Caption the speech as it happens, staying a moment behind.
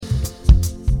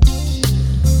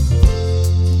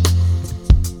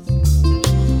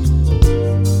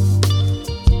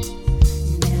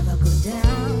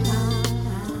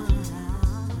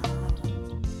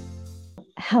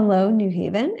Hello, New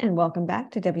Haven, and welcome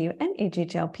back to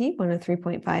WNHHLP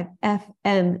 103.5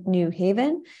 FM New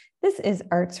Haven. This is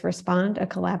Arts Respond, a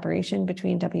collaboration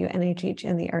between WNHH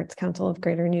and the Arts Council of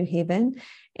Greater New Haven.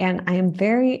 And I am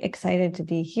very excited to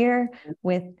be here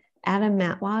with Adam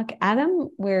Matlock. Adam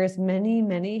wears many,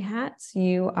 many hats.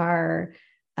 You are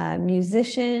a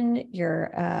musician,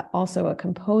 you're also a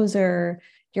composer,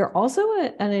 you're also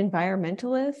an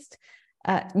environmentalist.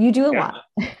 You do a lot.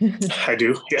 I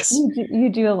do, yes. You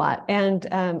do a lot.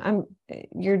 And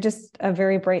you're just a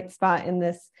very bright spot in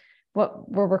this, what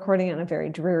we're recording on a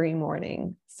very dreary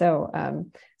morning. So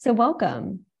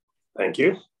welcome. Thank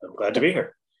you. I'm glad to be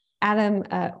here. Adam,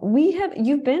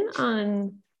 you've been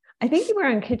on, I think you were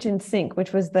on Kitchen Sink,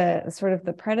 which was the sort of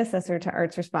the predecessor to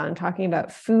Arts Respond, talking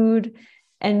about food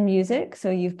and music. So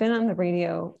you've been on the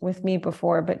radio with me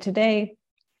before, but today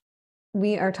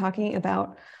we are talking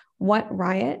about What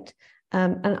Riot,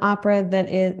 an opera that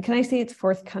is, can I say it's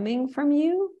forthcoming from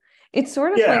you? It's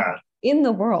sort of like in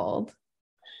the world.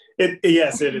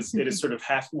 Yes, it is. It is sort of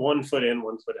half, 1 foot in,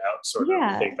 1 foot out, sort of.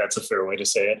 I think that's a fair way to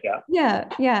say it. Yeah.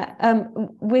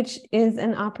 Which is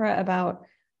an opera about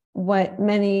what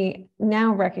many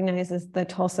now recognize as the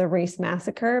Tulsa Race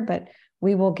Massacre, but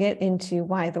we will get into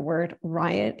why the word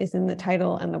riot is in the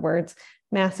title, and the words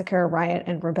massacre, riot,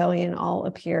 and rebellion all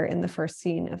appear in the first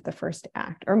scene of the first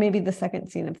act, or maybe the second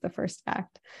scene of the first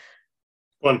act.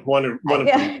 One of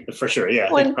them, for sure. Yeah,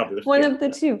 one of the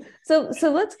two. So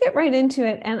let's get right into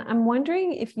it. And I'm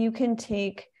wondering if you can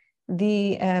take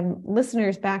the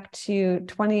listeners back to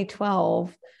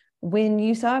 2012 when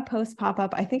you saw a post pop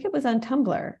up. I think it was on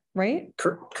Tumblr, right?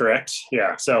 Correct.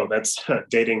 Yeah. So that's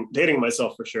dating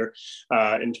myself for sure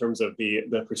in terms of the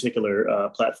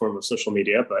particular platform of social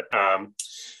media. But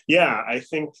I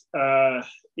think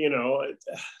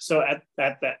so at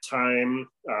that time.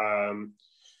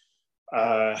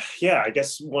 I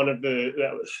guess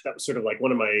that was sort of like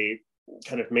one of my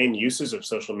kind of main uses of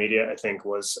social media, I think,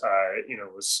 was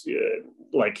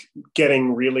like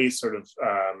getting really sort of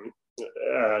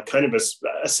kind of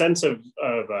a sense of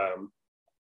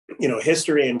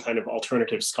history and kind of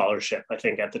alternative scholarship. I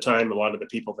think at the time, a lot of the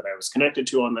people that I was connected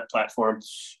to on that platform,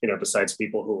 besides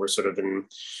people who were sort of in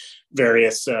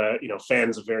various,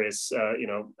 fans of various,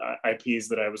 IPs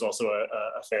that I was also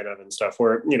a fan of and stuff,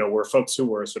 were folks who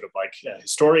were sort of like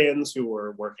historians who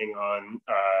were working on,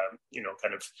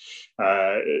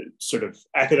 sort of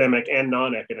academic and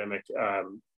non-academic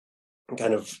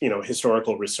kind of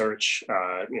historical research.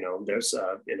 There's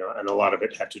and a lot of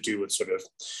it had to do with sort of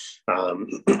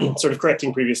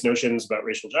correcting previous notions about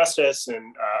racial justice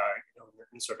and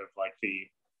sort of like the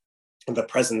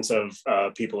presence of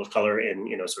people of color in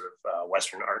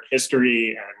Western art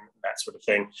history and that sort of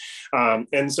thing.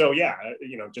 And so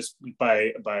just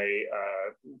by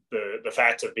the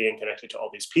fact of being connected to all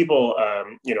these people,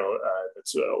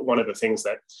 it's one of the things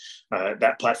that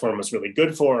that platform was really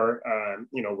good for,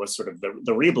 was sort of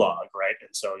the reblog, right?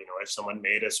 And so if someone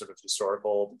made a sort of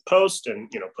historical post and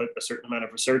put a certain amount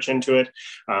of research into it,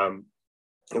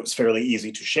 it was fairly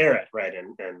easy to share it, right?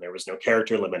 And there was no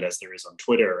character limit as there is on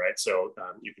Twitter, right? So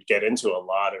you could get into a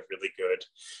lot of really good,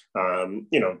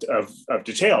 of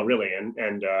detail, really.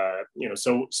 The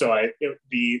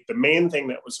main thing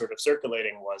that was sort of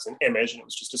circulating was an image, and it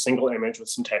was just a single image with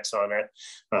some text on it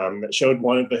that showed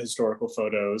one of the historical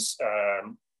photos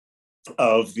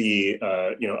of the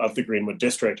Greenwood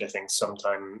district, I think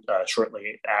sometime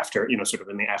shortly after, sort of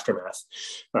in the aftermath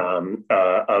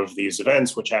of these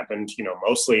events, which happened,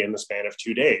 mostly in the span of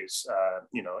 2 days,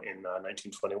 in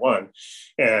 1921.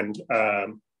 And,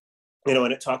 and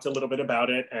it talked a little bit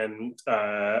about it, and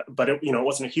but it, it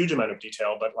wasn't a huge amount of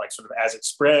detail, but like sort of as it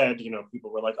spread, people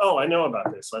were like, oh, I know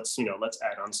about this. Let's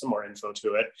add on some more info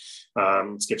to it.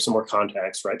 Let's give some more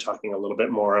context, right? Talking a little bit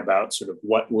more about sort of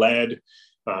what led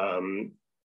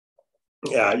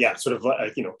sort of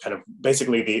kind of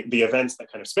basically the events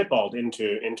that kind of spitballed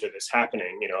into this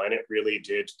happening, and it really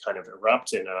did kind of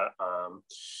erupt in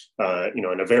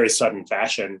in a very sudden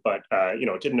fashion, but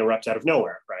it didn't erupt out of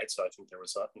nowhere, right? So I think there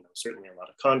was certainly a lot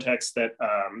of context that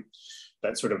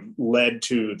that sort of led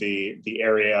to the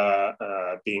area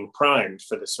being primed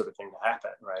for this sort of thing to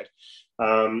happen, right?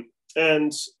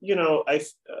 And so I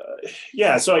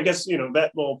guess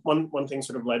that one thing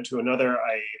sort of led to another.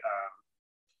 I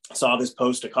saw this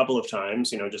post a couple of times,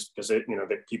 just because it,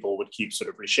 that people would keep sort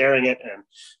of resharing it, and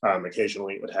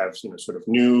occasionally it would have sort of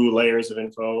new layers of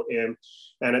info in.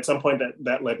 And at some point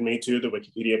that led me to the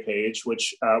Wikipedia page,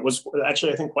 which was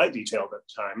actually, I think, quite detailed at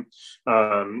the time,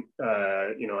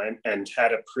 and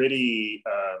had a pretty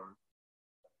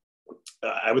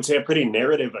I would say, a pretty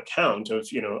narrative account of,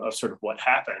 of sort of what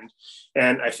happened.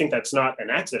 And I think that's not an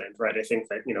accident, right? I think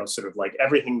that, sort of like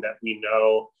everything that we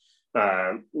know,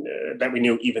 that we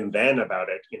knew even then about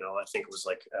it, I think it was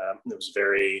like, it was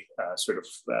very sort of,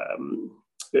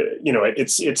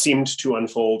 it seemed to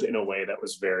unfold in a way that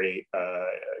was very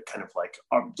kind of like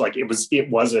it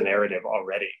was a narrative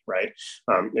already, right?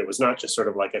 It was not just sort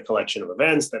of like a collection of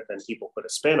events that then people put a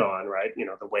spin on, right?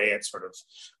 The way it sort of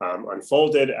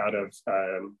unfolded out of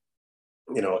a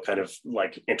kind of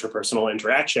like interpersonal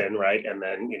interaction, right? And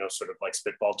then, sort of like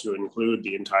spitball to include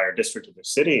the entire district of the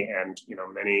city and,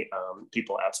 many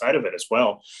people outside of it as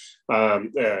well. I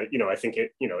think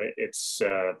it's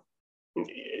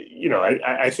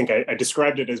I think I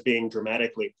described it as being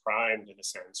dramatically primed in a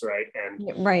sense, right?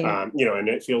 And right, and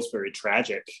it feels very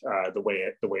tragic the way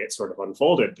it sort of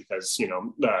unfolded because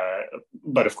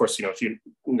but of course if you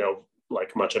know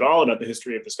like much at all about the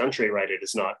history of this country, right, it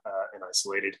is not an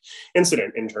isolated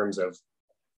incident in terms of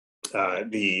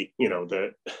the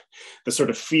sort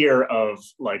of fear of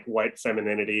like white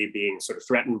femininity being sort of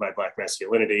threatened by Black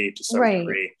masculinity to some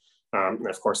degree. And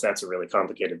of course, that's a really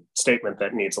complicated statement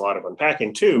that needs a lot of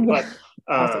unpacking too. But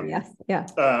also, yes, yeah.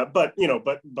 But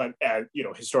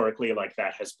historically, like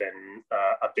that has been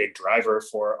a big driver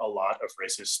for a lot of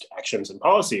racist actions and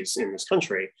policies in this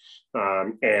country,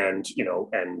 and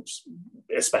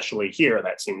especially here,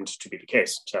 that seemed to be the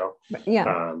case. So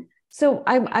yeah. So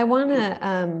I want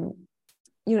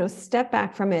to step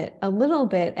back from it a little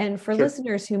bit, and for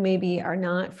listeners who maybe are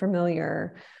not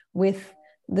familiar with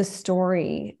the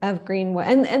story of Greenwood,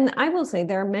 and I will say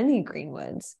there are many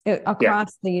Greenwoods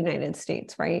across the United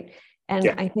States, right? And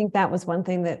I think that was one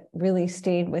thing that really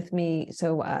stayed with me.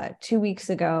 So 2 weeks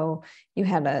ago, you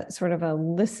had a sort of a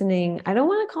listening, I don't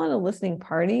want to call it a listening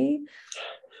party.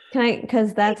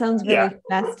 Because that sounds really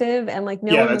festive, and like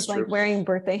no one was like wearing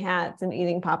birthday hats and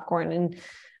eating popcorn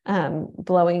and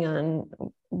blowing on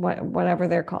whatever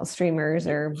they're called, streamers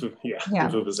or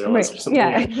vuvuzelas or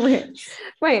something.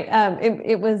 Right.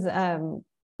 It was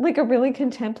like a really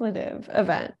contemplative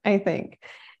event, I think,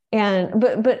 and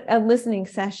but a listening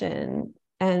session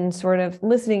and sort of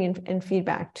listening and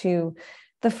feedback to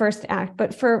the first act.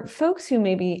 But for folks who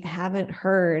maybe haven't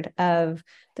heard of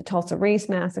the Tulsa Race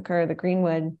Massacre, the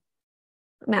Greenwood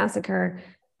Massacre,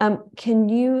 can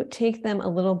you take them a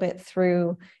little bit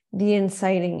through the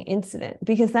inciting incident?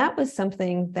 Because that was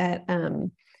something that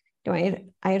I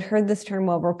had heard this term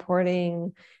while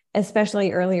reporting,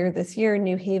 especially earlier this year.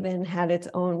 New Haven had its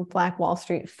own Black Wall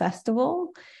Street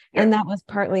Festival, and that was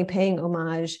partly paying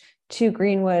homage to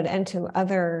Greenwood and to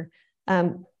other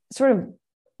sort of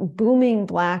booming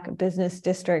Black business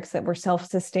districts that were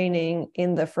self-sustaining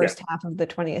in the first half of the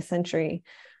 20th century.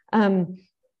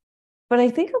 But I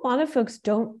think a lot of folks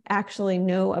don't actually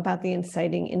know about the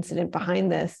inciting incident behind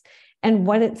this and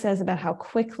what it says about how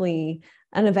quickly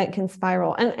an event can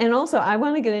spiral. And also, I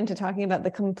want to get into talking about the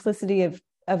complicity of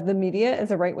the media as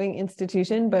a right-wing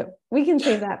institution, but we can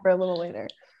save that for a little later.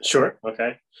 Sure.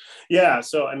 Okay. Yeah.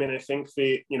 So, I mean, I think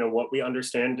what we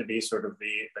understand to be sort of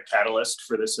the catalyst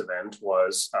for this event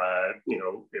was,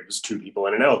 it was two people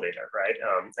in an elevator, right?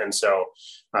 And so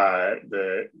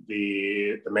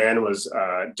the man was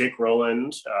Dick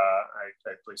Rowland.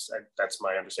 At least that's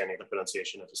my understanding of the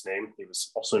pronunciation of his name. He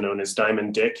was also known as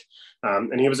Diamond Dick,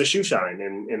 and he was a shoe shine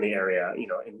in the area,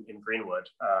 in Greenwood,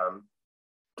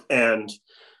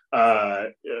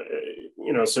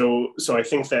 so I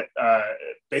think that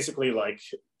basically, like,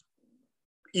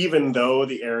 even though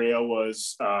the area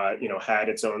was, had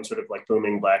its own sort of like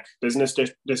booming Black business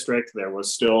district, there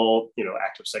was still,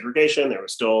 active segregation. There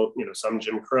was still, some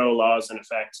Jim Crow laws in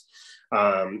effect.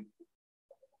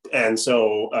 And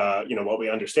so, what we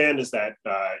understand is that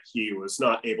he was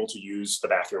not able to use the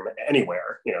bathroom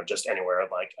anywhere, just anywhere,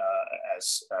 like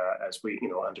as we,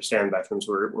 understand bathrooms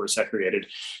were segregated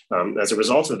as a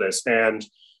result of this. And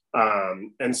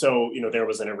so, there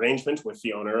was an arrangement with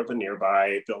the owner of a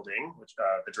nearby building, which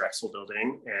the Drexel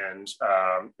building, and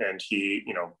he,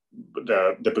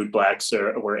 the boot blacks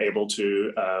were able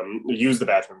to use the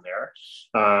bathroom there.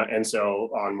 And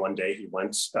so on one day he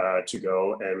went to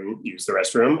go and use the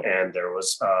restroom, and there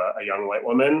was a young white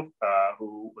woman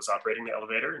who was operating the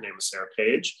elevator. Her name was Sarah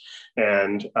Page.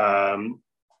 And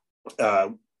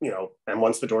and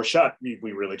once the door shut, we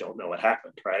really don't know what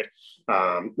happened, right?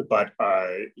 But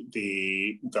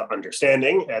the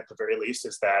understanding, at the very least,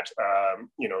 is that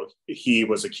he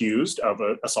was accused of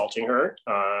assaulting her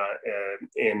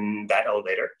in that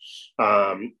elevator.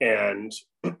 And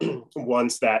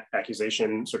once that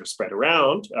accusation sort of spread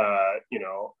around,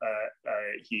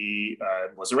 he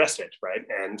was arrested, right?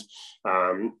 And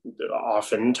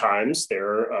oftentimes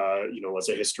there, was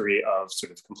a history of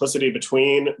sort of complicity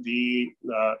between the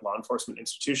law enforcement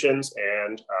institutions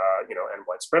and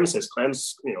white supremacists,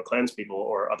 clans people,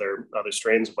 or other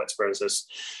strains of white supremacists.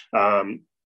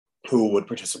 Who would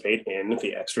participate in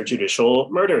the extrajudicial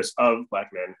murders of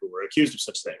Black men who were accused of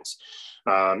such things.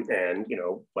 And,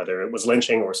 whether it was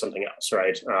lynching or something else,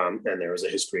 right? And there was a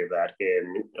history of that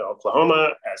in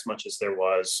Oklahoma as much as there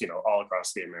was, all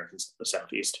across the American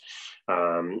Southeast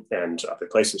and other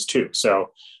places too.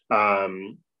 So,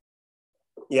 and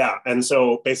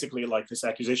so basically, like, this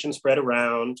accusation spread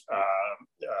around.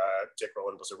 Dick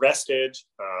Rowland was arrested.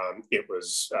 It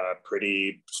was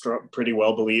pretty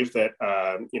well believed that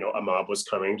a mob was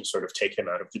coming to sort of take him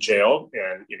out of the jail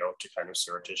and to kind of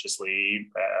surreptitiously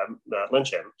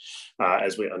lynch him,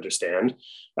 as we understand.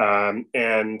 But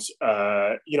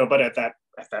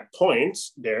at that point,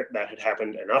 that had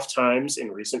happened enough times in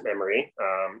recent memory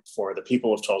for the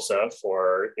people of Tulsa,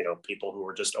 for people who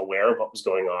were just aware of what was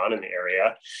going on in the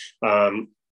area,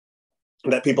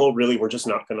 that people really were just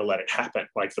not going to let it happen.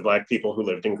 Like the Black people who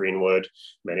lived in Greenwood,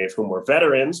 many of whom were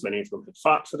veterans, many of whom had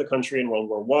fought for the country in World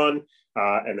War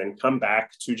I, and then come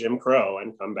back to Jim Crow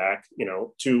and come back,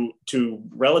 to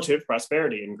relative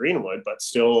prosperity in Greenwood, but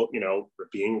still,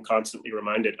 being constantly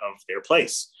reminded of their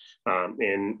place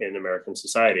in American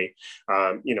society,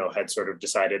 had sort of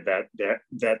decided that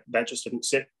just didn't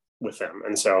sit with them.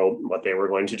 And so what they were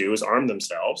going to do is arm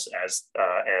themselves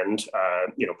and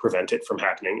prevent it from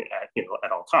happening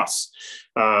at all costs.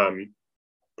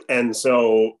 And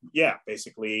so,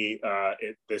 basically,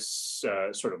 this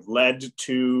sort of led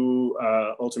to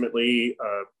ultimately,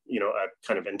 a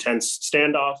kind of intense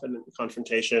standoff and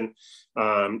confrontation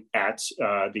at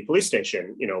the police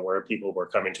station, where people were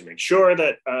coming to make sure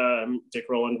that Dick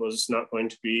Rowland was not going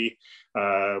to be,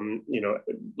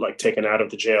 taken out of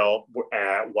the jail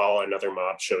while another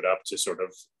mob showed up to sort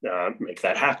of make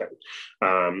that happen.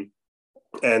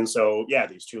 And so,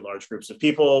 these two large groups of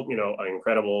people, an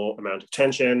incredible amount of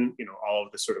tension, all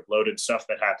of the sort of loaded stuff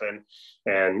that happened.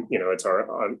 And, it's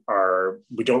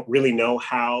we don't really know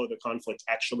how the conflict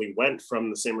actually went from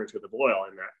the simmer to the boil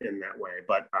in that way.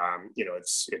 But,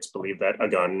 it's believed that a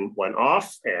gun went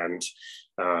off, and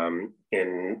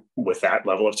with that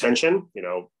level of tension,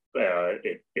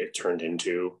 it turned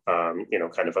into,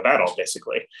 kind of a battle,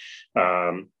 basically.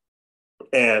 And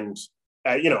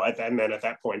then at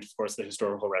that point, of course, the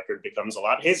historical record becomes a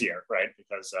lot hazier, right?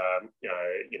 Because,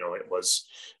 it was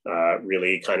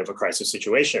really kind of a crisis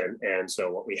situation. And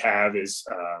so what we have is,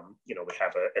 we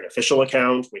have an official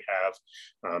account. We have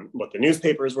what the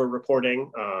newspapers were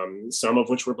reporting, some of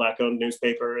which were Black-owned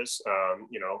newspapers,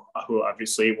 who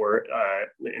obviously were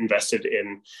invested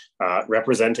in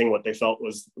representing what they felt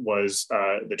was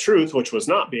the truth, which was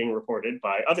not being reported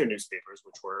by other newspapers,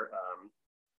 which were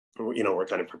we're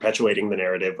kind of perpetuating the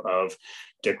narrative of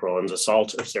Dick Rowland's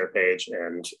assault of Sarah Page,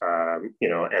 and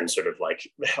and sort of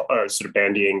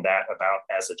bandying that about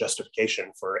as a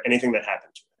justification for anything that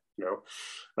happened to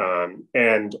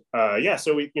it.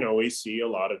 So we see a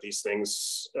lot of these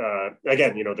things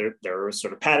again. There are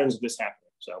sort of patterns of this happening.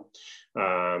 So,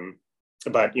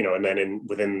 but and then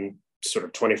within sort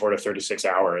of 24 to 36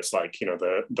 hours, like,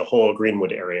 the whole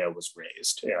Greenwood area was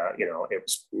razed. It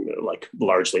was like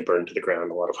largely burned to the ground,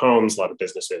 a lot of homes, a lot of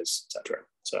businesses, etc.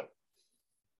 So,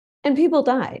 and people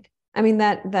died. I mean,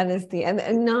 that is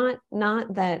and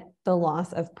not that the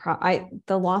loss of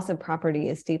property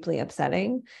is deeply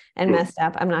upsetting and messed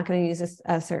up. I'm not going to use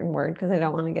a certain word because I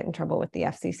don't want to get in trouble with the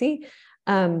FCC.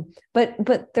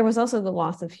 But there was also the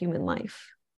loss of human life.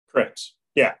 Correct.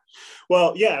 Yeah.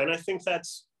 Well, yeah, and I think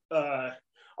that's.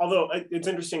 Although it's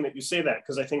interesting that you say that,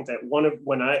 because I think that when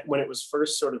it was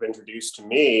first sort of introduced to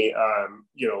me,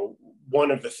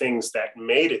 one of the things that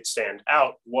made it stand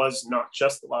out was not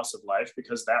just the loss of life,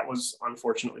 because that was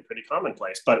unfortunately pretty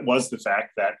commonplace, but it was the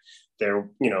fact that there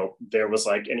was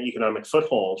like an economic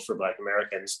foothold for Black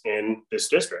Americans in this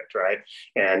district, right?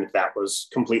 And that was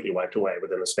completely wiped away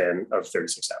within the span of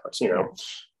 36 hours,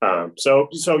 So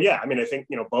yeah, I mean, I think,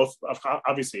 both,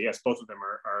 obviously, yes, both of them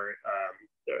are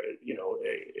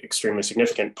extremely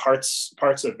significant parts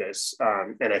of this.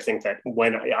 And I think that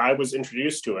when I was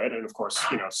introduced to it, and of course,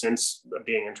 since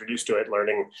being introduced to it,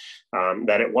 learning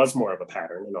that it was more of a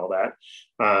pattern and all that,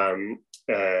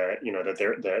 that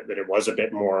it was a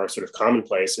bit more sort of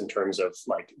commonplace in terms of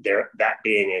like that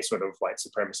being a sort of white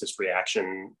supremacist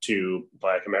reaction to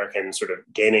Black Americans sort of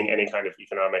gaining any kind of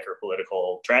economic or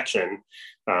political traction.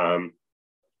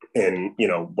 in, you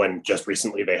know, when just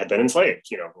recently they had been enslaved,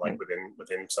 you know, like Right.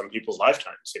 within some people's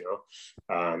lifetimes, you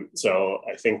know. So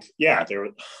I think, yeah,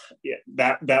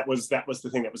 that was the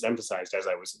thing that was emphasized as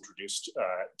I was introduced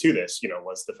to this, you know,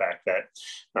 was the fact that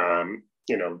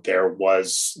you know, there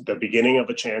was the beginning of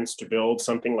a chance to build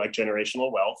something like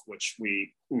generational wealth, which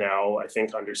we now, I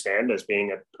think, understand as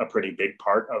being a pretty big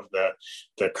part of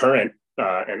the current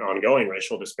and ongoing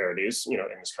racial disparities, you know,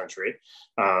 in this country,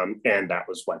 and that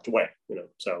was wiped away. You know,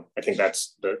 so I think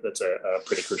that's a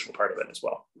pretty crucial part of it as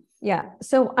well. Yeah.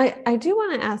 So I do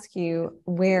want to ask you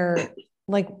where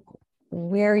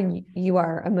you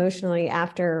are emotionally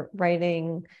after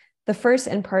writing the first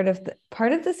and part of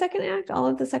the second act, all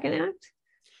of the second act.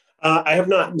 I have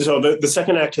not. So the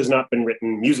second act has not been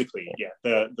written musically yet.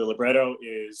 The libretto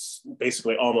is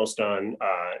basically almost done.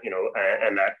 You know,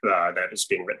 and that is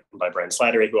being written by Brian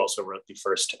Slattery, who also wrote the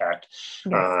first act.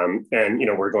 Yes. And you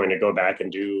know, we're going to go back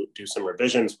and do some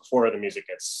revisions before the music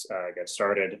gets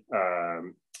started.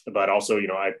 But also, you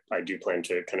know, I do plan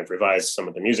to kind of revise some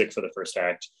of the music for the first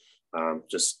act.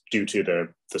 Just due to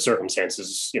the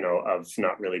circumstances, you know, of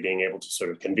not really being able to sort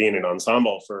of convene an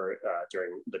ensemble for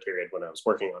during the period when I was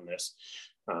working on this.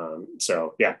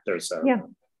 So yeah, there's yeah.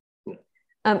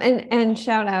 And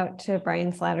shout out to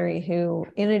Brian Slattery, who,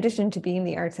 in addition to being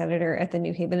the arts editor at the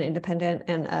New Haven Independent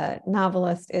and a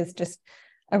novelist, is just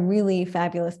a really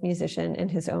fabulous musician in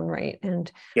his own right.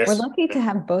 And yes. We're lucky to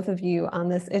have both of you on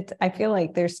this. I feel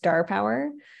like there's star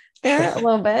power there a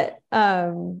little bit,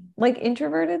 like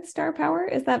introverted star power.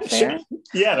 Is that fair?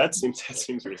 Yeah, that seems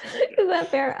reasonable. Yeah. Is that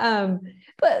fair?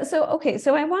 But so, okay,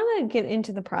 so I want to get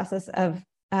into the process of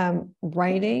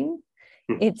writing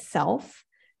itself,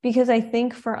 because I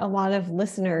think for a lot of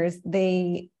listeners,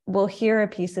 they will hear a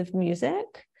piece of music,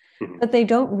 but they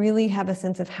don't really have a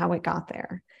sense of how it got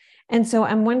there. And so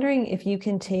I'm wondering if you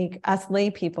can take us lay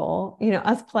people, you know,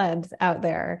 us plebs out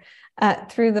there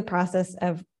through the process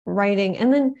of writing.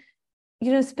 And then,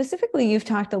 you know, specifically, you've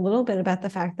talked a little bit about the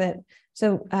fact that,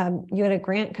 so you had a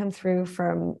grant come through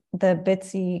from the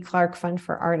Bitsy Clark Fund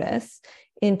for Artists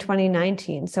in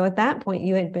 2019. So at that point,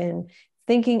 you had been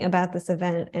thinking about this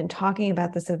event and talking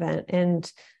about this event.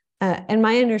 And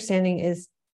my understanding is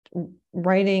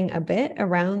writing a bit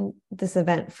around this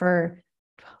event for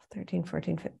 12, 13,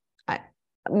 14, 15,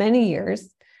 many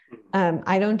years.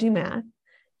 I don't do math.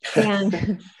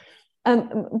 And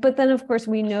but then, of course,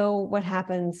 we know what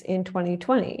happens in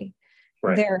 2020.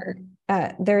 Right.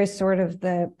 There is sort of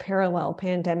the parallel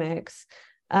pandemics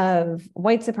of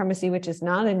white supremacy, which is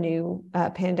not a new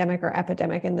pandemic or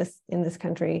epidemic in this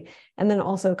country, and then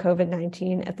also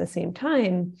COVID-19 at the same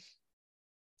time.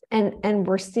 And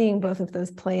we're seeing both of those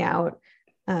play out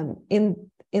in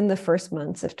the first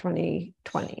months of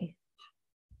 2020.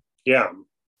 Yeah.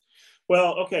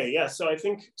 Well, okay, yeah. So I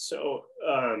think so.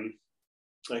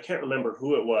 I can't remember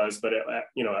who it was, but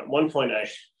you know, at one point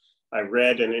I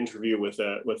read an interview with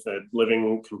a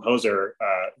living composer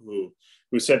who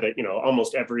said that, you know,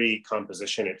 almost every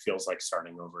composition, it feels like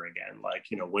starting over again.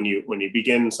 Like, you know, when you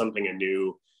begin something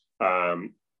anew,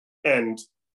 and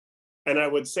I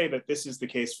would say that this is the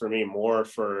case for me more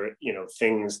for, you know,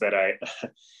 things that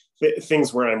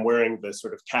things where I'm wearing the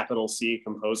sort of capital C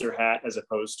composer hat, as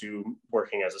opposed to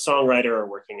working as a songwriter or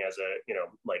working as a, you know,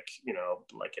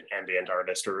 like an ambient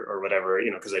artist or whatever,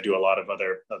 you know, because I do a lot of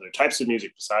other types of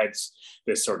music besides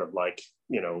this sort of like,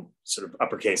 you know, sort of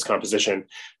uppercase composition.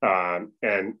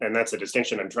 And that's a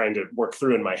distinction I'm trying to work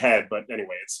through in my head. But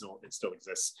anyway, it still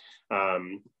exists.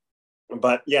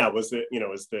 But yeah, was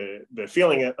the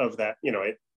feeling of that, you know,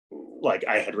 like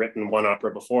I had written one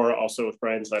opera before, also with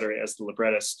Brian Slattery as the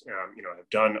librettist. You know, I've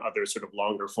done other sort of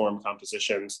longer form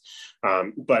compositions,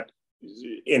 but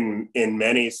in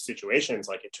many situations,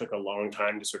 like it took a long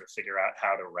time to sort of figure out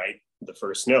how to write the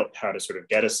first note, how to sort of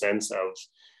get a sense of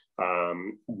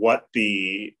what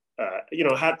the you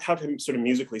know, how to sort of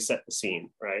musically set the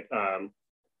scene, right?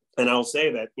 And I'll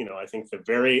say that, you know, I think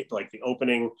the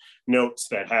opening notes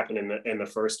that happen in the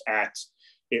first act,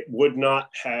 it would not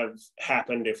have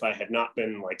happened if I had not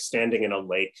been like standing in a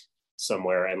lake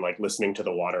somewhere and like listening to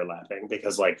the water lapping,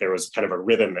 because like there was kind of a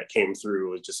rhythm that came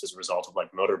through just as a result of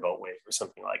like motorboat wave or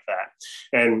something like that.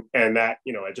 And that,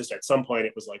 you know, just at some point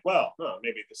it was like, well, no,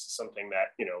 maybe this is something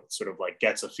that, you know, sort of like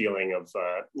gets a feeling of,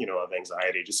 you know, of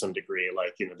anxiety to some degree,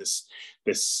 like, you know, this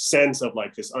sense of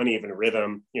like this uneven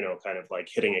rhythm, you know, kind of like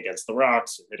hitting against the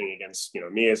rocks, hitting against, you know,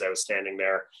 me as I was standing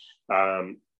there.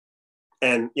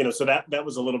 And, you know, so that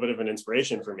was a little bit of an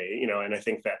inspiration for me, you know, and I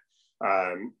think that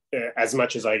as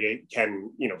much as I can,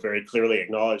 you know, very clearly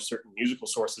acknowledge certain musical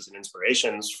sources and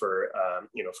inspirations for,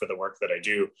 you know, for the work that I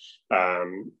do,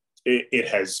 it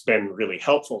has been really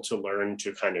helpful to learn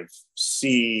to kind of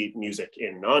see music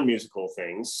in non-musical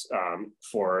things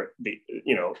for the,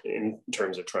 in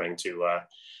terms of trying to,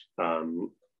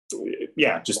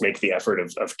 just make the effort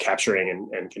of capturing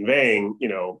and conveying,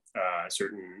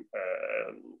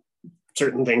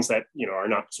 certain things that, are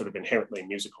not sort of inherently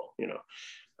musical,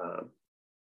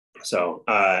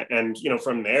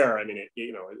 from there, I mean,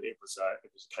 it was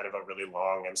kind of a really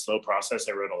long and slow process.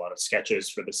 I wrote a lot of sketches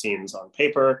for the scenes on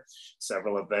paper.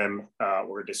 Several of them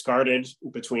were discarded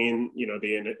between,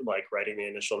 writing the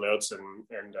initial notes and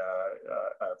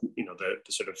the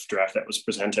sort of draft that was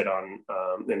presented on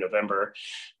in November.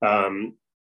 But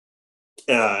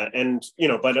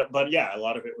yeah, a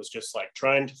lot of it was just like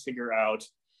trying to figure out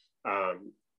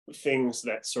things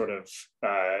that sort of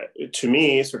to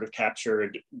me sort of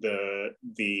captured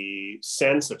the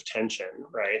sense of tension,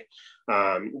 right?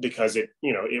 Because it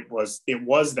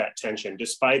was that tension,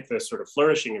 despite the sort of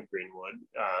flourishing of Greenwood,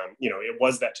 it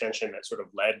was that tension that sort of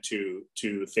led to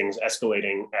things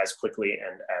escalating as quickly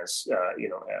and as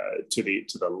to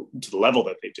the level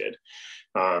that they did.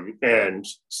 And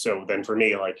so then for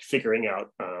me, like figuring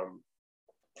out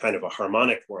kind of a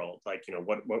harmonic world, like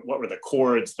what were the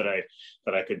chords that I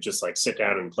could just like sit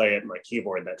down and play at my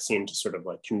keyboard that seemed to sort of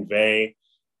like convey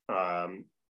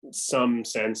some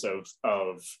sense of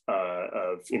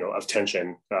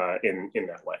tension in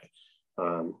that way.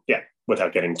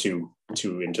 Without getting too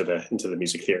into the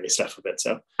music theory stuff of it.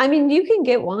 So I mean, you can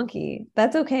get wonky.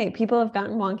 That's okay. People have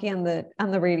gotten wonky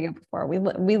on the radio before. We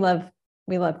love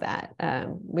that.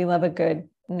 We love a good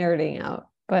nerding out,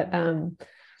 but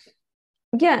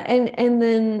yeah. And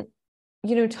then,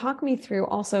 talk me through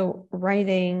also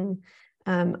writing.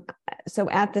 So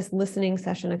at this listening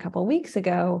session a couple of weeks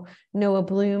ago, Noah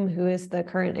Bloom, who is the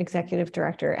current executive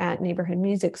director at Neighborhood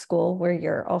Music School, where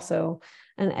you're also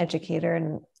an educator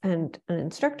and an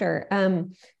instructor,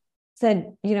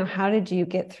 said, how did you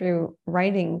get through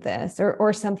writing this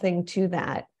or something to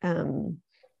that,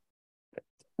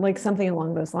 like something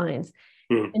along those lines.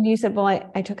 Mm. And you said, well,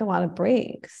 I took a lot of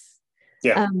breaks.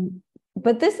 Yeah.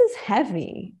 But this is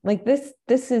heavy. Like this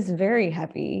is very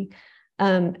heavy.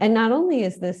 And not only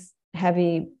is this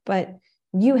heavy, but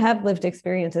you have lived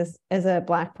experiences as a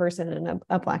Black person and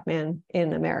a Black man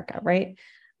in America, right?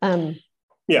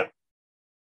 Yeah.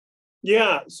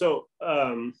 Yeah. So,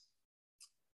 I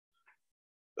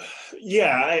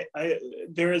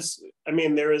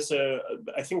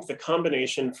think the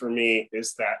combination for me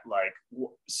is that like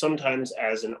sometimes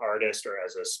as an artist or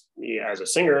as a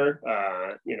singer,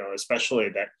 especially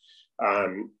that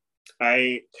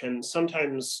I can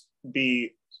sometimes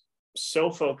be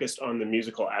so focused on the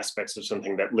musical aspects of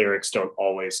something that lyrics don't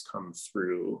always come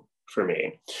through for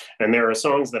me. And there are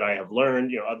songs that I have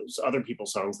learned, other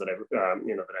people's songs that I've, that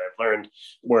I've learned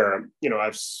where,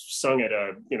 I've sung it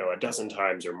a dozen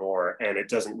times or more, and it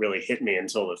doesn't really hit me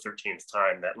until the 13th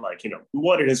time that like,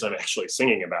 what it is I'm actually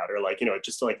singing about, or like,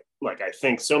 just like I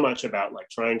think so much about like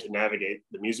trying to navigate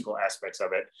the musical aspects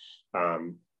of it,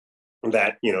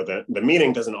 that, the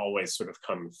meaning doesn't always sort of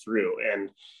come through.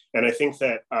 And I think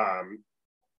that,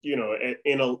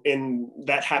 in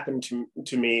that happened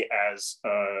to me as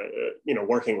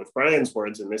working with Brian's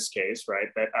words in this case, right?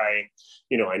 That I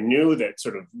knew that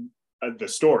sort of the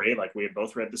story, like we had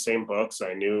both read the same books.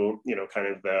 I knew kind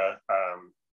of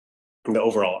the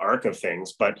overall arc of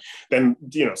things, but then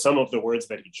some of the words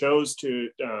that he chose to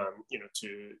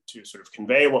sort of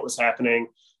convey what was happening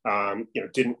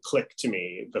didn't click to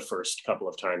me the first couple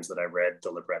of times that I read the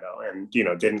libretto, and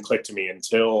didn't click to me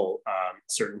until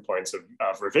certain points of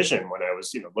revision when I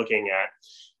was looking at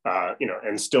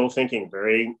and still thinking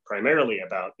very primarily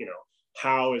about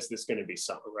how is this going to be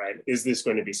sung, right? Is this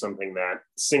going to be something that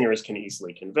singers can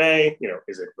easily convey?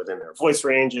 Is it within their voice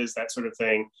ranges, that sort of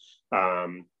thing?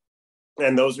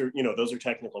 And those are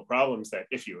technical problems that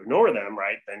if you ignore them,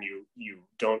 right, then you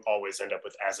don't always end up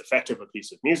with as effective a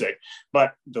piece of music.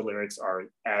 But the lyrics are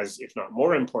as, if not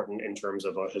more important in terms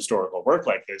of a historical work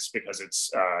like this, because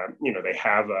it's, they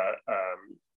have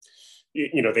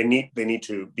they need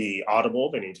to be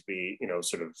audible. They need to be,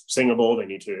 sort of singable. They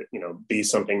need to, be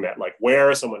something that like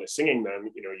where someone is singing them,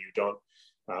 you don't,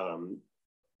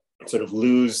 sort of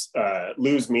lose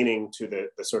meaning to the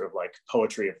sort of like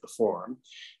poetry of the form.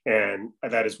 And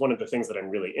that is one of the things that I'm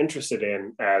really interested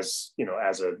in as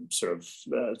a sort of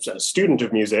a student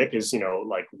of music is,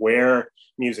 like where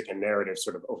music and narrative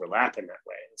sort of overlap in that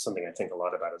way. It's something I think a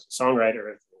lot about as a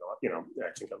songwriter, I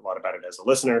think a lot about it as a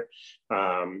listener.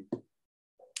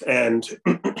 And,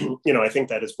 I think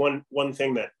that is one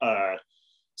thing that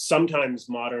sometimes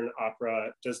modern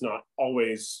opera does not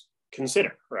always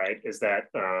consider, right, is that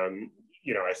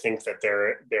I think that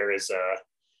there is a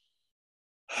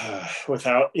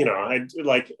without, I'm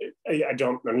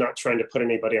not trying to put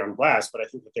anybody on blast, but I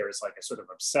think that there is like a sort of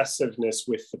obsessiveness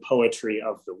with the poetry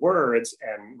of the words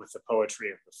and with the poetry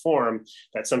of the form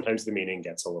that sometimes the meaning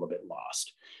gets a little bit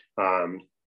lost.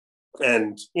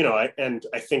 And I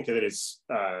think that it is,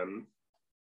 I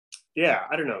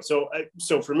don't know. So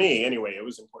for me anyway, it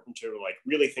was important to like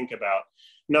really think about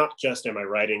not just am I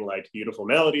writing like beautiful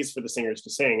melodies for the singers to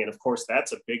sing, and of course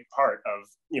that's a big part of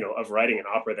of writing an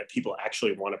opera that people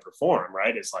actually want to perform,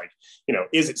 right? Is like,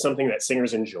 is it something that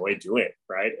singers enjoy doing,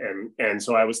 right? And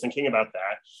so I was thinking about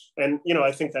that, and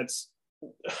I think that's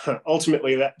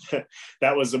ultimately that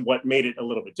was what made it a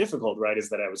little bit difficult, right? Is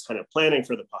that I was kind of planning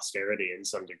for the posterity in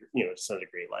some degree, to some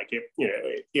degree. Like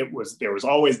there was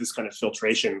always this kind of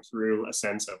filtration through a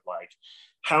sense of like,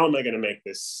 how am I going to make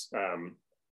this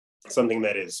something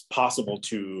that is possible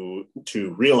to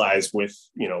realize with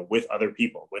with other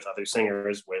people, with other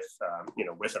singers, with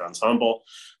with an ensemble,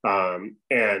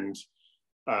 and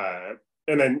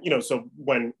then so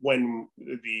when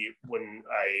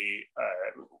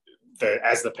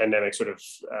as the pandemic sort of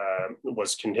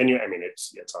was continuing, I mean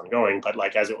it's ongoing, but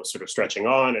like as it was sort of stretching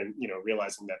on, and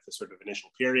realizing that the sort of initial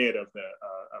period of the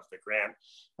grant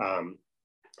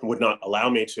would not allow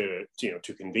me to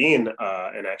convene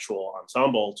an actual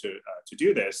ensemble to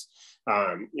do this,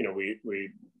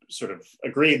 we sort of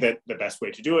agreed that the best way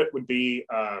to do it would be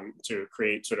to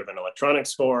create sort of an electronic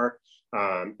score,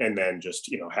 and then just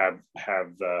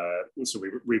so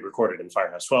we recorded in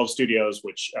Firehouse 12 Studios,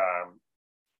 which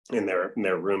in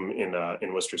their room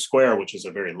in Worcester Square, which is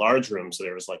a very large room, so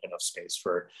there was like enough space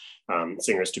for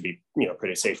singers to be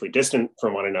pretty safely distant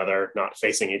from one another, not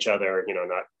facing each other.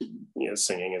 Not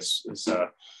singing is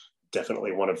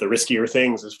definitely one of the riskier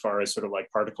things as far as sort of like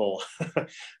particle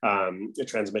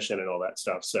transmission and all that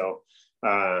stuff. So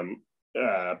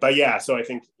but yeah, so I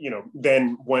think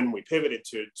then when we pivoted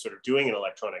to sort of doing an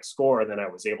electronic score, then I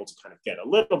was able to kind of get a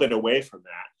little bit away from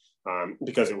that.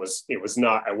 Because I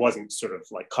wasn't sort of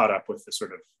like caught up with the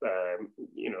sort of the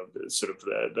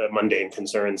mundane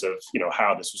concerns of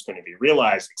how this was going to be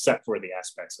realized, except for the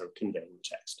aspects of conveying the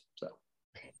text. So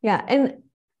yeah, and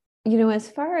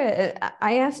as far as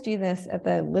I asked you this at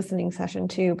the listening session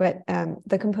too, but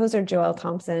the composer Joel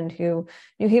Thompson, who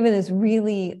New Haven is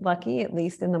really lucky, at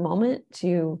least in the moment,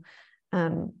 to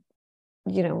have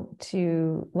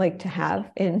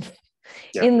in.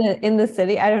 Yeah. in the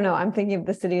city. I don't know. I'm thinking of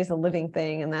the city as a living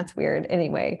thing, and that's weird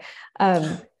anyway.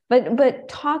 But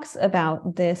talks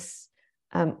about this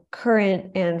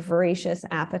current and voracious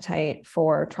appetite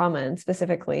for trauma, and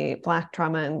specifically Black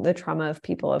trauma and the trauma of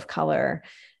people of color.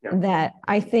 Yeah. That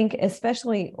I think,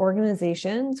 especially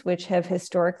organizations which have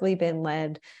historically been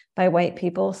led by white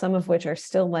people, some of which are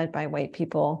still led by white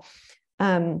people,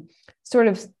 sort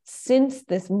of since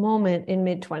this moment in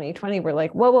mid 2020, we're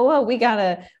like, whoa, we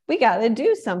gotta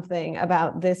do something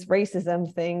about this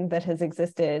racism thing that has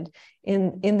existed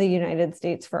in the United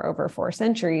States for over 4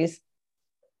 centuries,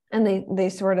 and they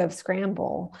sort of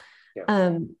scramble.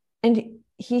 Yeah. And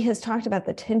he has talked about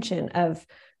the tension of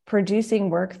producing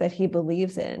work that he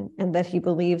believes in, and that he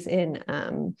believes in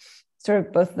sort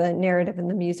of both the narrative and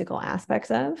the musical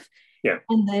aspects of. Yeah.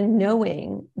 And then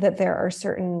knowing that there are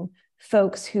certain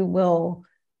folks who will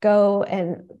go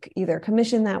and either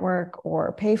commission that work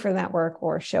or pay for that work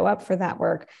or show up for that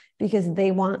work because they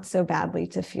want so badly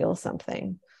to feel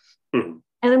something. Mm-hmm.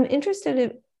 And I'm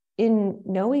interested in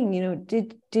knowing,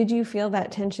 did you feel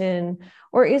that tension,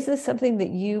 or is this something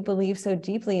that you believe so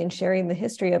deeply in sharing the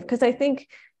history of? Because I think,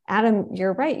 Adam,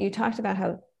 you're right. You talked about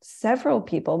how several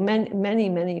people,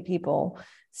 many people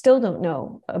still don't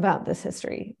know about this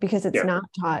history because it's not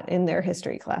taught in their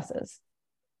history classes.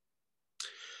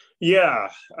 Yeah,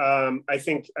 I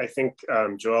think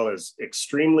Joel is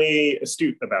extremely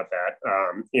astute about that,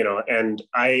 and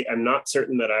I am not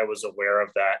certain that I was aware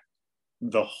of that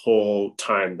the whole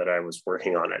time that I was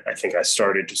working on it. I think I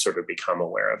started to sort of become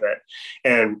aware of it.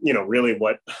 And, really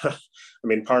what,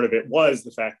 part of it was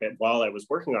the fact that while I was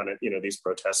working on it, these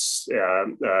protests,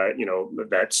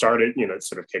 that started,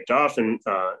 sort of kicked off in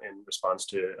response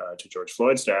to George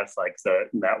Floyd's death, like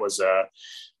that was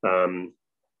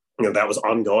that was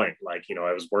ongoing. Like,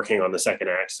 I was working on the second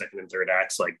and third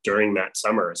acts, like during that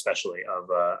summer, especially of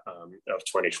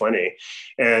 2020.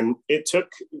 And it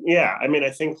took,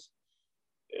 I think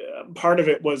part of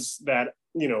it was that,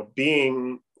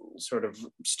 being sort of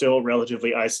still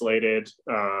relatively isolated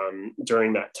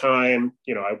during that time,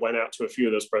 I went out to a few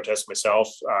of those protests myself,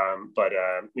 but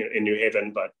in New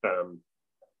Haven, but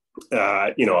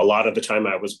a lot of the time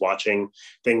I was watching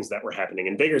things that were happening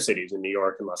in bigger cities in New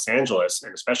York and Los Angeles,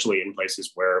 and especially in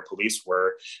places where police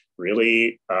were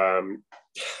really,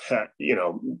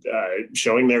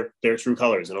 showing their true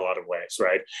colors in a lot of ways,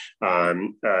 right?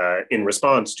 In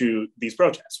response to these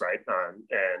protests, right?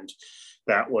 And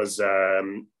that was,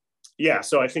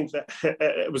 so I think that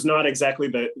it was not exactly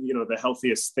the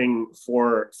healthiest thing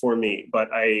for me, but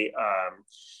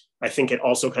I think it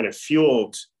also kind of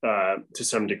fueled, to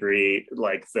some degree,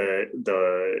 like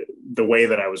the way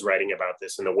that I was writing about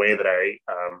this, and the way that I,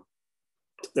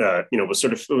 was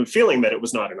sort of feeling that it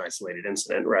was not an isolated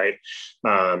incident, right?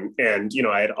 And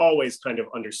I had always kind of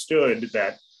understood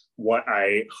that what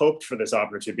I hoped for this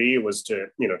opera to be was to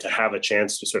have a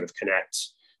chance to sort of connect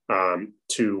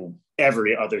to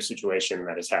every other situation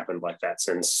that has happened like that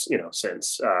since,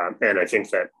 and I think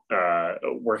that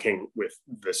working with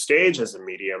the stage as a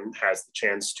medium has the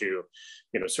chance to,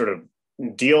 sort of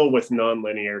deal with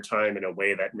nonlinear time in a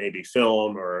way that maybe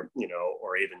film or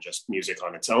even just music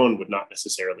on its own would not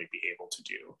necessarily be able to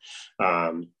do.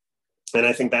 And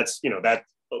I think that's, that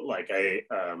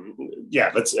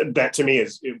that to me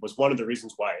it was one of the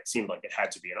reasons why it seemed like it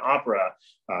had to be an opera,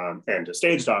 and a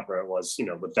staged opera was,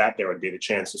 with that there would be the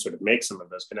chance to sort of make some of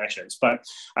those connections. But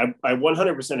I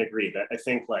 100% agree that I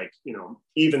think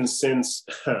even since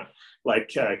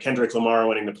Kendrick Lamar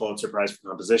winning the Pulitzer Prize for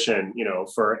composition,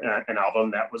 for an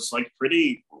album that was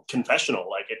pretty confessional,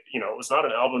 it was not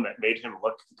an album that made him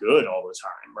look good all the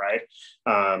time, right?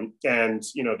 And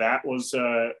that was,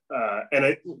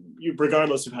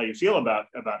 regardless of how you feel about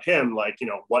him,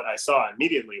 what I saw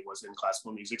immediately was in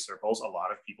classical music circles, a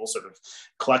lot of people sort of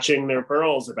clutching their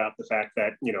pearls about the fact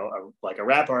that a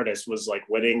rap artist was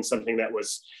winning something that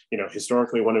was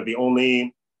historically one of the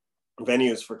only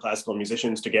venues for classical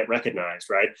musicians to get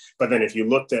recognized, right? But then if you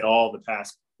looked at all the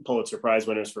past Pulitzer Prize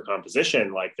winners for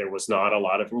composition, there was not a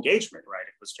lot of engagement, right?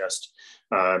 It was just,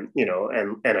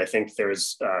 and I think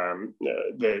there's,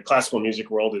 the classical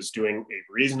music world is doing a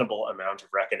reasonable amount of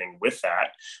reckoning with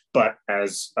that. But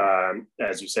as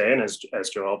you say, and as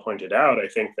Joel pointed out, I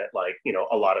think that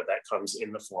a lot of that comes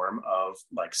in the form of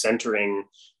centering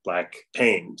Black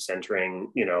pain,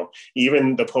 centering,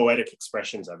 even the poetic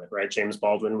expressions of it, right? James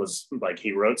Baldwin was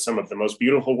he wrote some of the most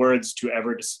beautiful words to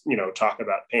ever, talk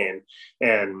about pain.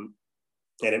 And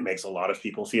it makes a lot of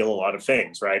people feel a lot of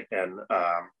things, right? And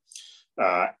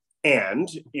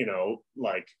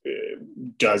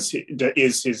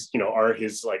are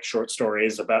his short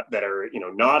stories about that are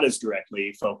not as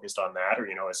directly focused on that, or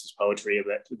as his poetry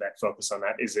that focus on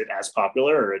that, is it as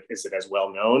popular, or is it as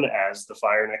well known as the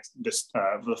fire next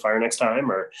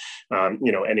time, or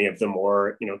any of the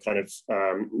more kind of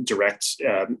direct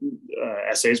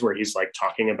essays where he's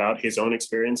talking about his own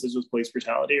experiences with police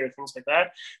brutality or things like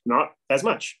that? Not as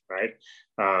much, right?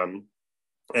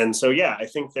 And so I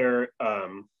think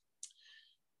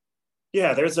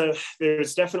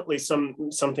there's definitely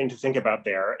something to think about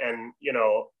there. And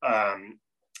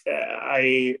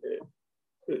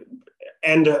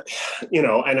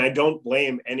and I don't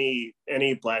blame any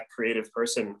Black creative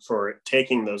person for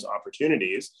taking those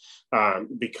opportunities,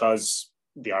 because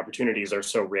the opportunities are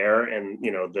so rare, and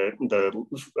the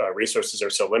resources are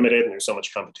so limited, and there's so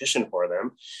much competition for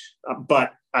them.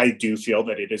 But I do feel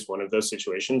that it is one of those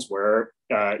situations where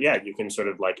you can sort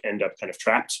of end up kind of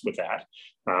trapped with that,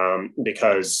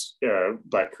 because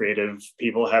Black creative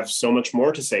people have so much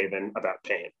more to say than about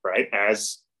pain, right? I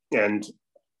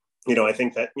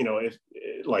think that if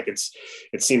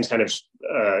it seems kind of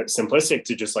simplistic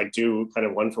to just do kind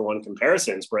of one for one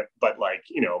comparisons, but I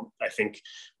think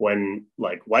when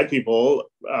white people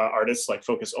artists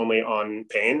focus only on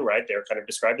pain, right, they're kind of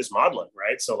described as maudlin,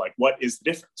 right? So what is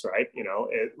the difference, right?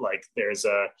 There's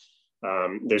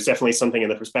definitely something in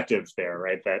the perspective there,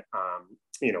 right, that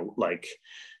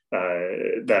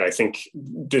that I think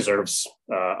deserves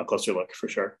a closer look, for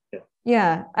sure.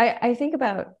 Yeah, I think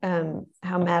about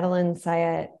how Madeline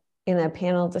Sayat, in a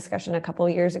panel discussion a couple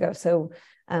of years ago, so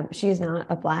she's not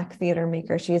a Black theater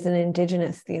maker, she's an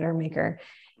Indigenous theater maker.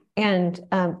 And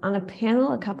on a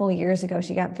panel a couple of years ago,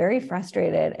 she got very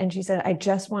frustrated, and she said, I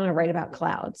just want to write about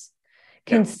clouds.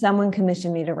 Can someone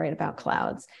commission me to write about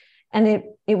clouds? And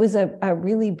it was a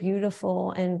really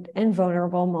beautiful and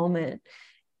vulnerable moment.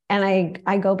 And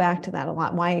I go back to that a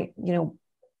lot. Why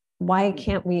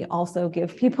can't we also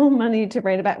give people money to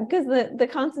write about? Because the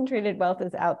concentrated wealth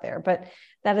is out there, but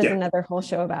that is another whole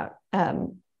show about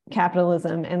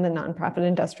capitalism and the nonprofit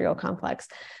industrial complex.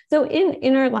 So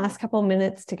in our last couple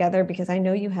minutes together, because I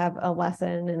know you have a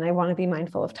lesson and I want to be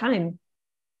mindful of time,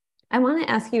 I want to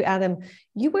ask you, Adam,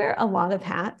 you wear a lot of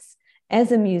hats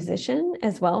as a musician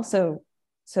as well. So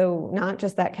So not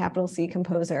just that capital C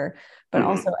composer, but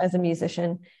also as a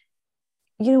musician.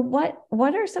 What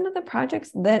are some of the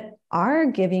projects that are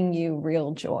giving you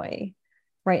real joy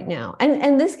right now?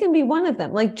 And this can be one of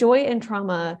them, like Joy and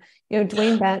Trauma.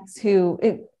 Dwayne Betts,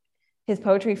 his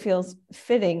poetry feels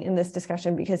fitting in this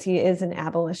discussion because he is an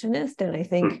abolitionist. And I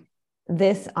think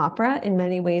this opera in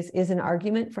many ways is an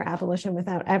argument for abolition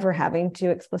without ever having to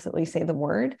explicitly say the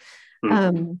word.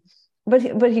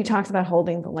 But he talks about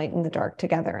holding the light and the dark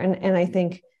together. And I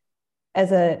think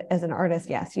as an artist,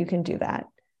 yes, you can do that.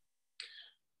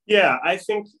 Yeah, I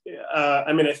think,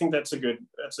 I think that's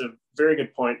a very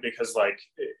good point, because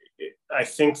I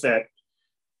think that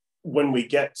when we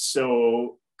get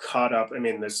so caught up,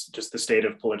 the state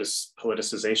of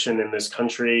politicization in this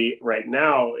country right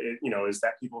now, is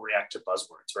that people react to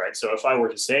buzzwords, right? So if I were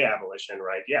to say abolition,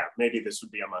 right, yeah, maybe this would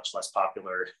be a much less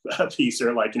popular piece, or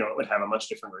it would have a much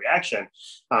different reaction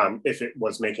if it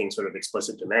was making sort of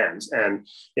explicit demands. And,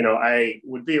 I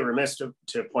would be remiss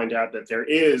to point out that there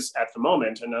is at the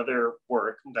moment another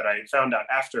work that I found out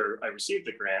after I received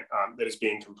the grant that is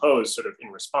being composed sort of in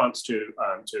response to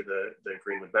the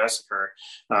Greenwood Massacre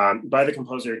by the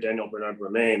composer Daniel Bernard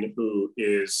Romain, who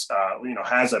is,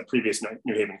 has a previous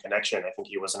New Haven connection. I think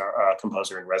he was a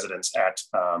composer in residence at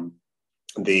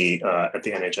the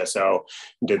NHSO,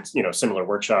 did similar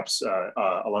workshops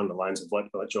along the lines of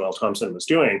what Joel Thompson was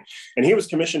doing, and he was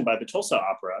commissioned by the Tulsa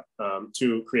Opera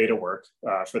to create a work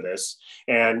for this,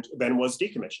 and then was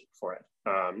decommissioned for it.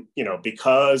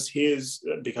 Because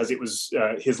it was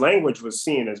his language was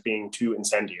seen as being too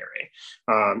incendiary,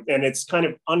 and it's kind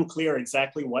of unclear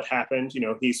exactly what happened.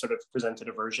 He sort of presented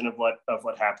a version of what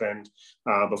happened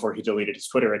before he deleted his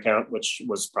Twitter account, which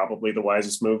was probably the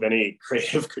wisest move any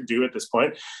creative could do at this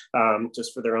point,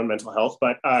 just for their own mental health.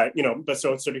 But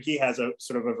so sort of he has a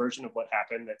sort of a version of what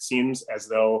happened that seems as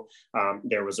though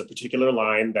there was a particular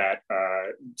line that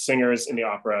singers in the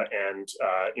opera and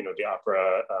the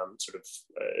opera sort of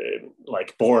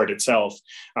board itself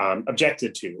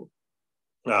objected to,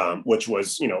 which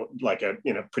was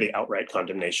a pretty outright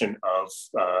condemnation of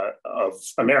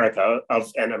America,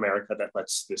 of an America that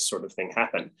lets this sort of thing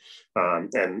happen,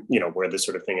 and where this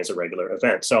sort of thing is a regular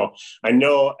event. So I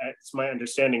know it's my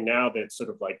understanding now that it's sort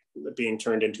of being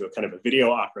turned into a kind of a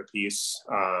video opera piece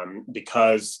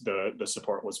because the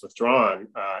support was withdrawn.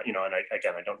 And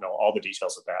I don't know all the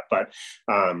details of that, but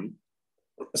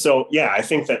so yeah, I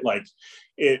think that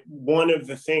one of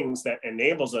the things that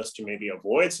enables us to maybe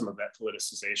avoid some of that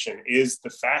politicization is the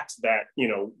fact that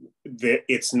that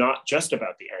it's not just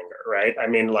about the anger, right?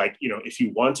 If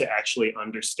you want to actually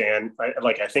understand,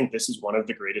 I think this is one of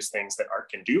the greatest things that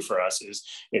art can do for us, is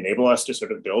enable us to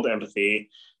sort of build empathy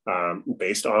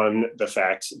based on the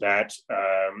fact that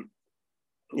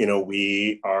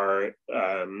we are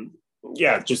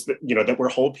that we're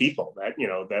whole people, that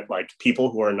that people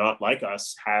who are not like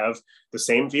us have the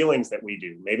same feelings that we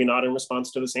do, maybe not in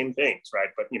response to the same things, right?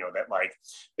 But that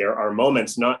there are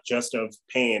moments not just of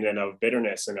pain and of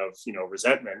bitterness and of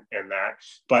resentment and that,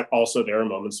 but also there are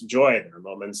moments of joy, there are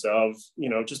moments of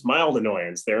just mild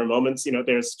annoyance, there are moments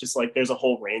there's a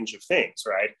whole range of things,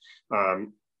 right?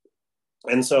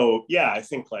 And so yeah, I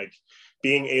think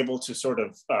being able to sort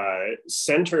of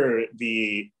center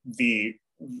the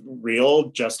real,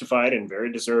 justified, and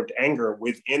very deserved anger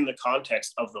within the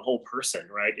context of the whole person,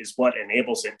 right, is what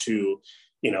enables it to,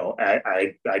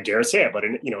 I dare say it, but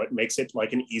it makes it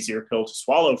an easier pill to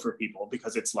swallow for people,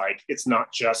 because it's it's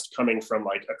not just coming from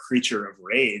a creature of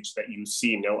rage that you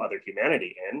see no other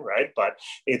humanity in, right, but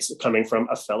it's coming from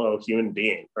a fellow human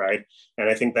being, right? And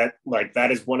I think that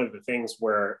that is one of the things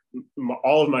where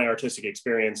all of my artistic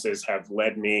experiences have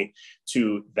led me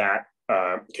to that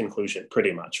conclusion,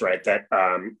 pretty much, right? That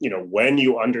when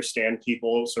you understand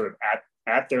people sort of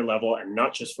at their level, and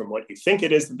not just from what you think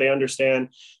it is that they understand,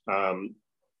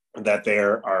 that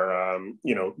there are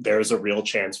there's a real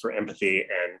chance for empathy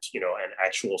and an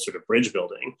actual sort of bridge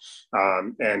building,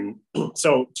 and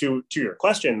so to your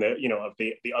question, of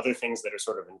the other things that are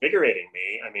sort of invigorating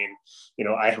me,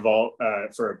 I have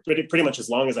for pretty much as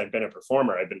long as I've been a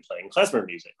performer, I've been playing klezmer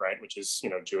music, right, which is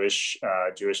Jewish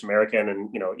American and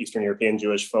Eastern European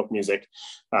Jewish folk music,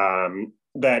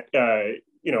 that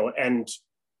and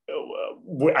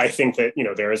I think that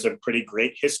there is a pretty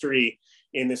great history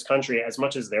in this country, as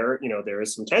much as there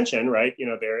is some tension, right?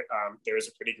 There is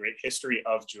a pretty great history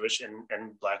of Jewish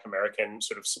and Black American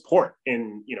sort of support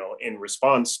in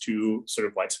response to sort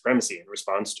of white supremacy, in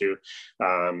response to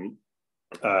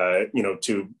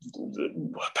to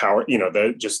the power,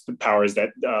 the powers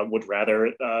that would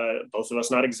rather both of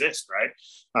us not exist, right?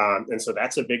 And so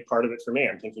that's a big part of it for me.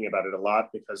 I'm thinking about it a lot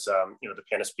because, the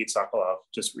pianist Pete Sokolov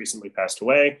just recently passed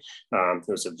away.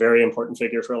 He was a very important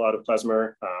figure for a lot of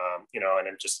klezmer,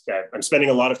 and I'm spending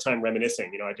a lot of time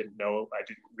reminiscing. I didn't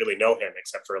really know him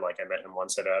except for I met him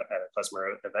once at a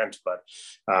klezmer event, but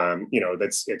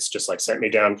it's just sent me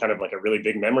down kind of a really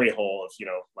big memory hole of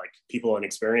people and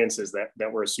experiences that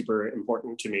were super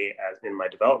important to me in my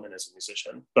development as a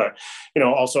musician. But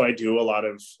also I do a lot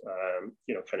of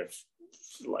kind of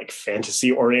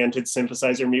fantasy oriented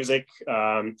synthesizer music,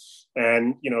 and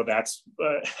that's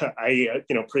I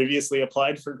previously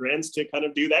applied for grants to kind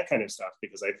of do that kind of stuff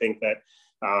because I think that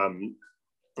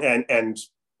and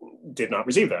did not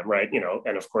receive them, right?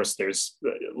 And of course there's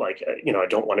I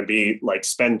don't want to be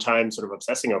spend time sort of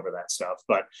obsessing over that stuff,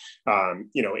 but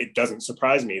it doesn't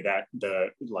surprise me that the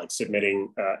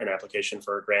submitting an application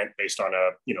for a grant based on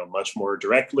a much more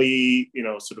directly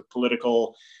sort of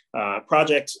political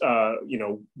project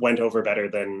went over better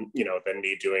than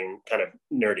me doing kind of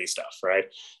nerdy stuff, right?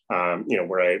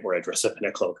 Where I dress up in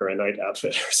a cloak or a night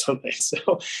outfit or something.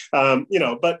 So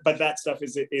but that stuff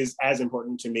is as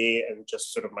important to me, and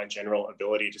just sort of my general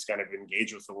ability to kind of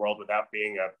engage with the world without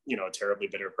being a terribly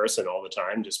bitter person all the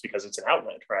time, just because it's an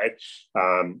outlet, right?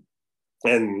 I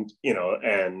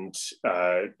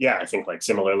think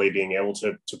similarly being able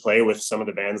to play with some of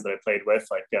the bands that I played with,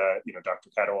 Dr.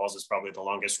 Catawalls is probably the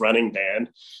longest running band,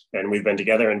 and we've been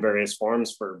together in various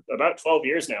forms for about 12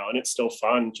 years now, and it's still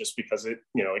fun just because it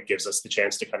gives us the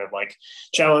chance to kind of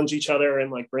challenge each other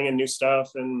and bring in new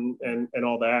stuff and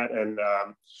all that.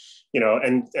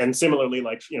 And similarly,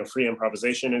 free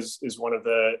improvisation is one of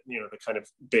the the kind of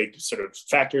big sort of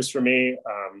factors for me.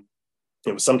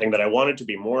 It was something that I wanted to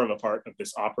be more of a part of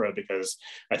this opera because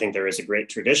I think there is a great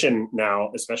tradition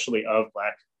now, especially of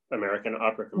Black American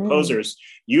opera composers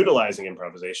utilizing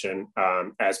improvisation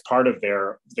as part of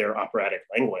their operatic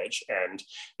language, and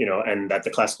that the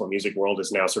classical music world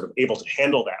is now sort of able to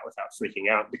handle that without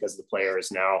freaking out, because the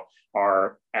players now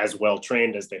are as well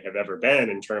trained as they have ever been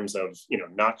in terms of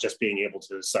not just being able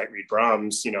to sight read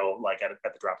Brahms at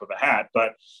the drop of a hat,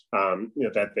 but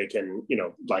that they can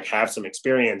have some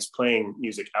experience playing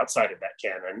music outside of that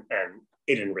canon, and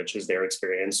it enriches their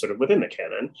experience sort of within the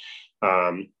canon.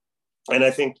 And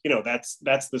I think that's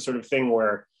the sort of thing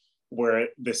where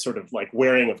this sort of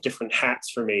wearing of different hats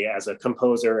for me as a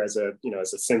composer, as a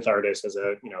as a synth artist, as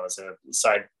a as a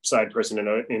side person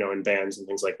in bands and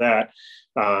things like that,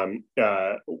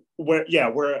 where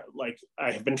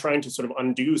I have been trying to sort of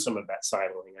undo some of that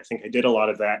siloing. I think I did a lot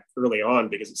of that early on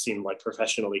because it seemed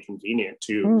professionally convenient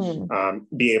to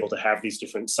be able to have these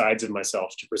different sides of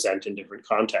myself to present in different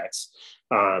contexts.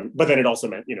 But then it also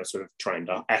meant sort of trying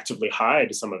to actively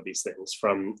hide some of these things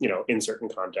from in certain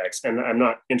contexts, and I'm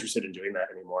not interested in doing that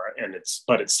anymore. And it's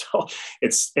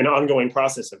an ongoing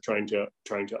process of trying to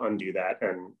undo that,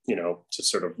 and to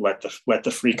sort of let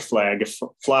the freak flag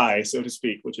fly, so to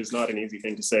speak, which is not an easy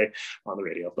thing to say on the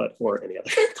radio, but or any other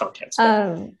context.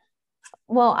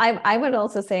 Well, I would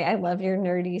also say I love your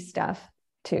nerdy stuff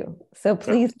too. So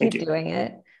please keep doing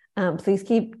it. Please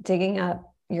keep digging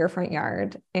up your front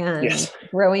yard and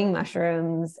growing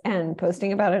mushrooms and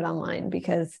posting about it online,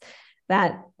 because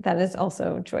that is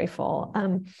also joyful.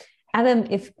 Adam,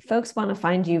 if folks want to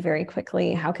find you very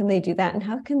quickly, how can they do that, and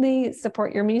how can they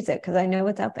support your music? Because I know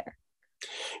it's out there.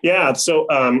 Yeah, so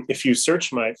if you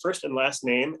search my first and last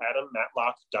name,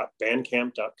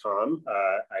 adammatlock.bandcamp.com,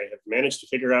 I have managed to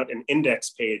figure out an index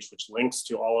page which links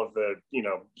to all of the,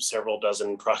 several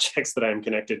dozen projects that I'm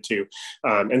connected to.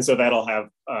 And so that'll have,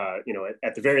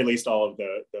 at the very least, all of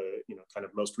the kind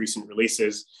of most recent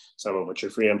releases, some of which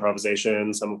are free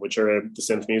improvisation, some of which are the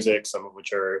synth music, some of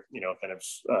which are, kind of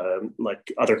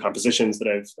other compositions that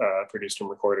I've produced and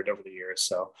recorded over the years.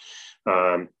 So,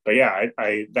 but yeah,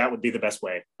 I that would be the best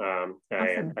way. Awesome.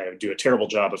 I do a terrible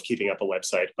job of keeping up a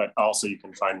website, but also you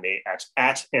can find me at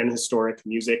Historic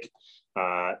Music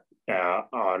on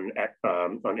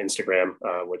Instagram,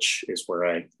 which is where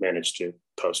I manage to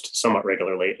post somewhat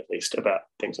regularly, at least, about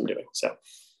things I'm doing. So.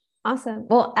 Awesome.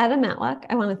 Well, Adam Matlock,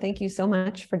 I want to thank you so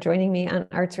much for joining me on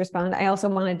Arts Respond. I also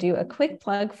want to do a quick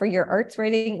plug for your arts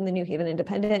writing in the New Haven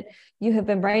Independent. You have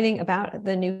been writing about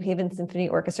the New Haven Symphony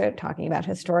Orchestra, talking about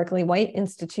historically white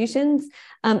institutions.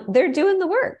 They're doing the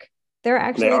work. They're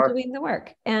actually doing the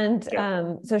work. And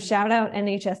so shout out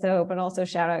NHSO, but also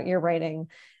shout out your writing,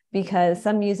 because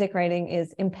some music writing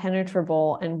is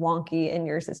impenetrable and wonky and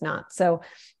yours is not. So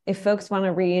if folks want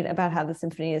to read about how the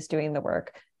symphony is doing the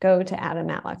work, go to Adam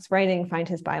Matlock's writing, find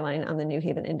his byline on the New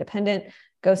Haven Independent,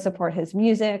 go support his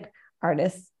music.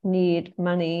 artists need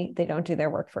money. They don't do their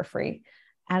work for free.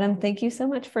 Adam, thank you so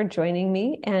much for joining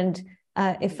me. And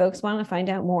if folks want to find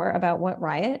out more about what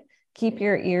Riot, keep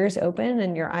your ears open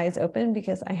and your eyes open,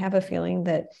 because I have a feeling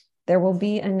that there will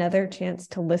be another chance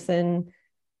to listen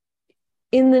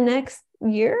in the next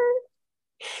year.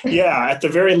 Yeah, at the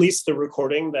very least, the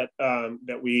recording that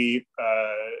we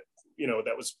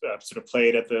that was sort of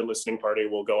played at the listening party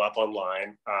will go up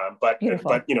online. But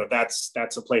that's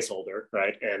a placeholder,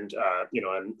 right? And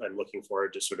I'm looking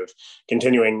forward to sort of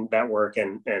continuing that work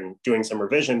and doing some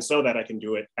revisions so that I can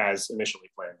do it as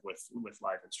initially planned with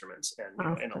live instruments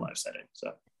and in a live setting.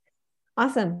 So.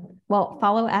 Awesome. Well,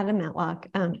 follow Adam Matlock.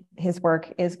 His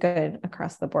work is good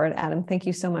across the board. Adam, thank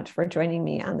you so much for joining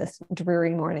me on this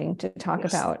dreary morning to talk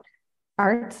about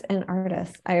arts and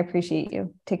artists. I appreciate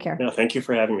you. Take care. No, thank you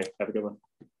for having me. Have a good one.